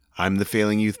I'm the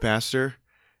Failing Youth Pastor,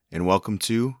 and welcome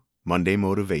to Monday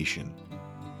Motivation.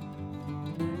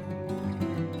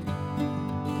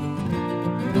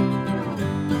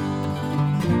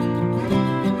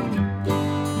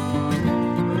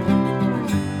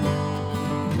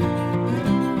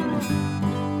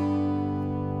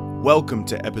 Welcome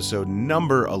to episode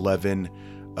number 11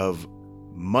 of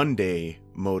Monday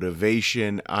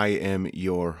Motivation. I am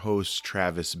your host,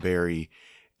 Travis Berry,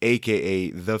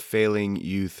 aka the Failing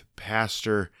Youth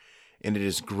Pastor, and it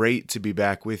is great to be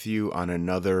back with you on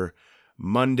another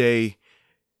Monday.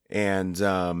 And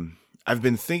I've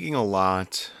been thinking a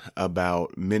lot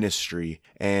about ministry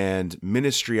and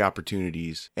ministry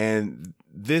opportunities, and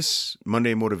this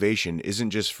Monday Motivation isn't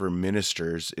just for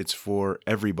ministers, it's for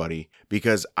everybody,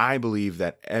 because I believe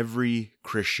that every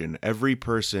Christian, every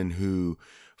person who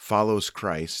follows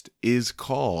Christ is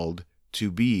called to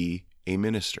be a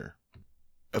minister.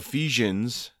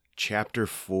 Ephesians chapter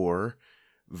 4,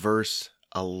 verse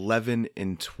 11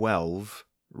 and 12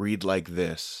 read like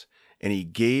this: "And he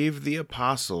gave the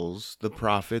apostles, the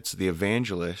prophets, the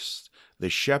evangelists, the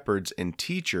shepherds, and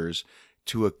teachers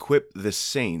to equip the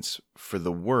saints for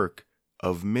the work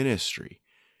of ministry."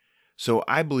 So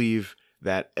I believe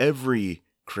that every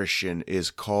Christian is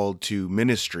called to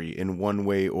ministry in one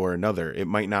way or another. It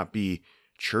might not be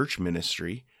church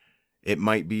ministry. It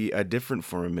might be a different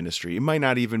form of ministry. It might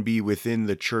not even be within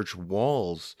the church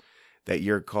walls that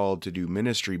you're called to do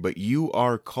ministry, but you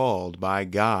are called by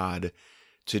God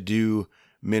to do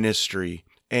ministry.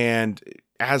 And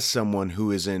as someone who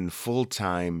is in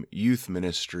full-time youth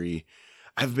ministry,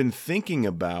 I've been thinking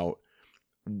about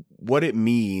what it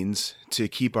means to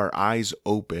keep our eyes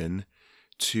open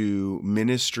to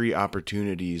ministry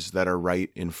opportunities that are right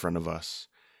in front of us.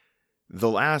 The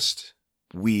last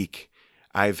week,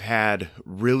 I've had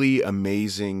really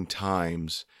amazing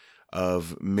times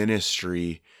of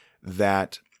ministry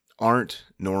that aren't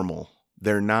normal.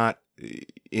 They're not,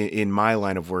 in my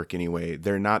line of work anyway,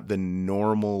 they're not the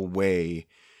normal way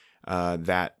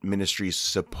that ministry is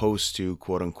supposed to,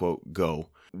 quote unquote, go.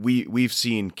 We've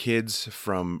seen kids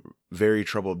from very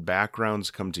troubled backgrounds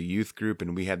come to youth group,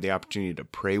 and we had the opportunity to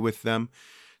pray with them,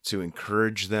 to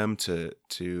encourage them,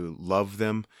 to love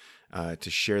them, to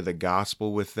share the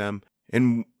gospel with them.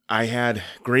 And I had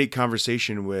great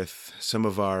conversation with some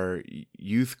of our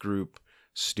youth group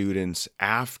students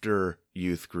after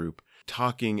youth group,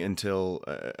 talking until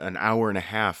an hour and a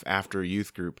half after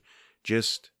youth group,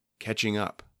 just catching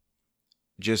up,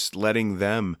 just letting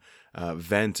them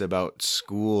vent about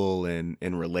school and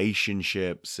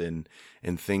relationships and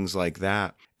things like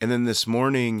that. And then this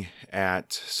morning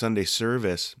at Sunday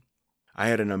service, I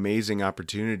had an amazing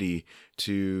opportunity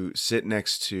to sit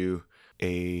next to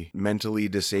a mentally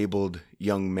disabled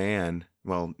young man.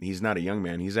 Well, he's not a young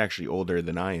man. He's actually older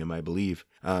than I am, I believe.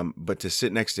 But to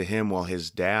sit next to him while his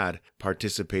dad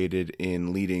participated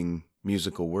in leading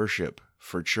musical worship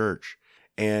for church.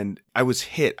 And I was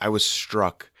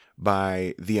struck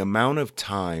by the amount of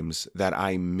times that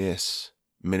I miss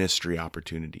ministry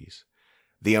opportunities.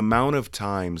 The amount of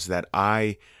times that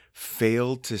I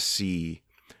fail to see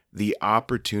the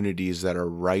opportunities that are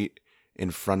right in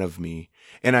front of me.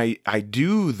 And I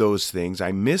do those things,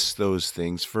 I miss those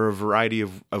things for a variety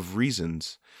of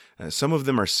reasons. Some of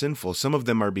them are sinful. Some of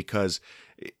them are because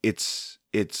it's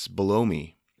below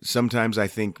me. Sometimes I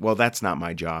think, well, that's not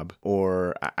my job,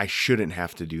 or I shouldn't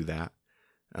have to do that.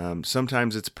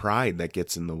 Sometimes it's pride that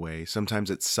gets in the way.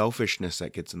 Sometimes it's selfishness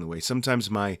that gets in the way.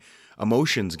 Sometimes my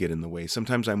emotions get in the way.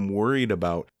 Sometimes I'm worried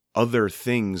about other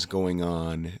things going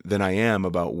on than I am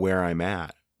about where I'm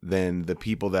at, than the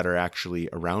people that are actually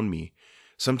around me.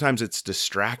 Sometimes it's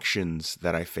distractions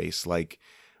that I face, like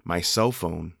my cell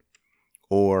phone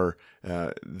or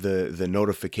the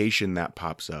notification that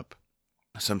pops up.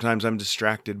 Sometimes I'm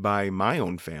distracted by my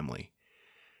own family.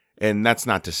 And that's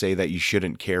not to say that you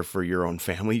shouldn't care for your own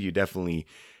family. You definitely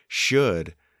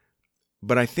should.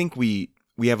 But I think we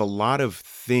have a lot of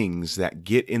things that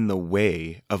get in the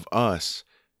way of us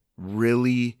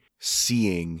really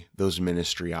seeing those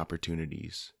ministry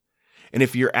opportunities. And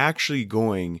if you're actually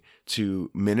going to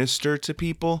minister to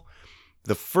people,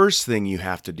 the first thing you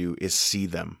have to do is see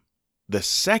them. The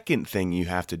second thing you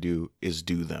have to do is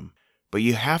do them. But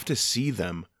you have to see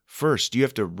them first. You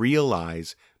have to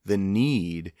realize the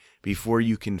need before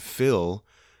you can fill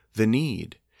the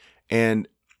need. And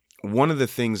one of the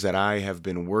things that I have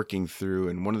been working through,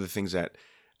 and one of the things that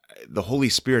the Holy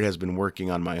Spirit has been working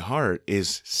on my heart,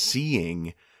 is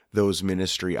seeing those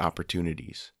ministry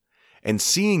opportunities and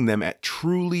seeing them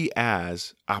truly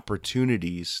as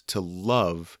opportunities to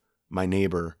love my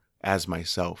neighbor as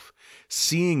myself,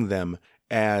 seeing them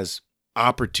as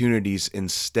opportunities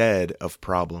instead of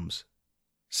problems,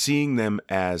 seeing them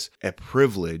as a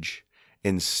privilege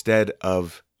instead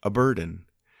of a burden.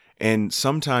 And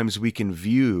sometimes we can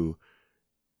view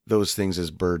those things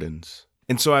as burdens.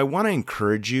 And so I want to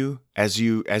encourage you as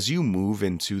you move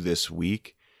into this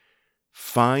week,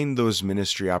 find those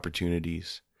ministry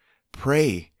opportunities.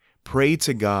 Pray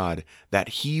to God that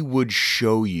He would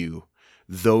show you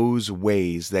those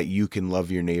ways that you can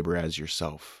love your neighbor as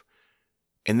yourself.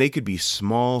 And they could be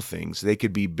small things, they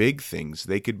could be big things,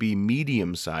 they could be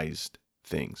medium-sized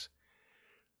things.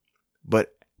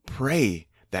 But pray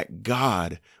that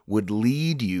God would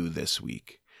lead you this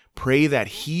week. Pray that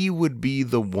He would be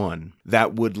the one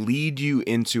that would lead you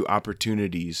into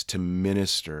opportunities to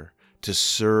minister, to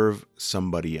serve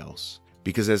somebody else.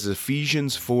 Because as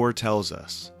Ephesians 4 tells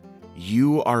us,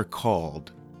 you are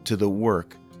called to the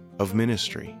work of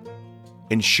ministry.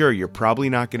 And sure, you're probably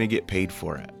not going to get paid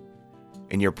for it.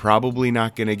 And you're probably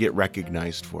not going to get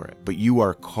recognized for it. But you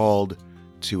are called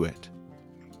to it.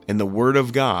 And the Word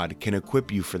of God can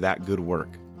equip you for that good work.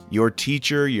 Your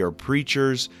teacher, your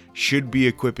preachers should be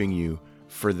equipping you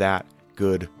for that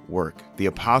good work. The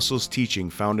apostles' teaching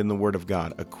found in the Word of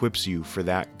God equips you for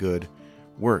that good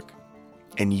work.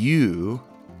 And you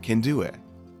can do it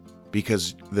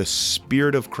because the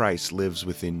Spirit of Christ lives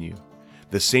within you.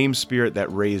 The same Spirit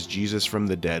that raised Jesus from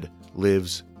the dead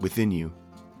lives within you.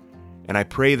 And I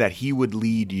pray that He would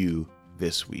lead you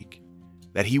this week,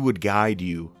 that He would guide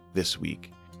you this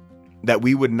week, that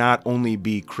we would not only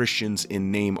be Christians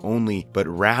in name only, but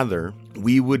rather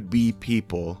we would be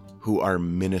people who are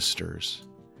ministers,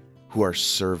 who are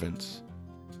servants,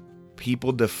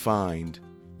 people defined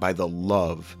by the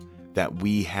love that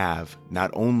we have,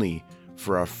 not only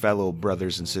for our fellow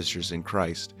brothers and sisters in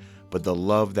Christ, but the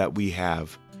love that we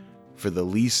have for the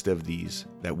least of these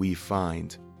that we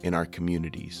find in our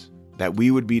communities. That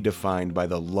we would be defined by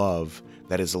the love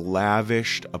that is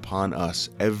lavished upon us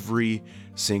every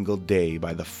single day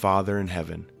by the Father in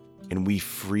heaven, and we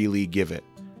freely give it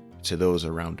to those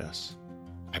around us.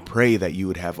 I pray that you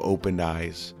would have opened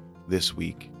eyes this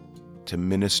week to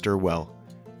minister well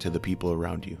to the people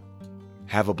around you.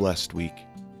 Have a blessed week.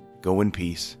 Go in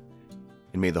peace,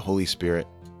 and may the Holy Spirit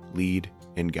lead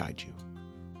and guide you.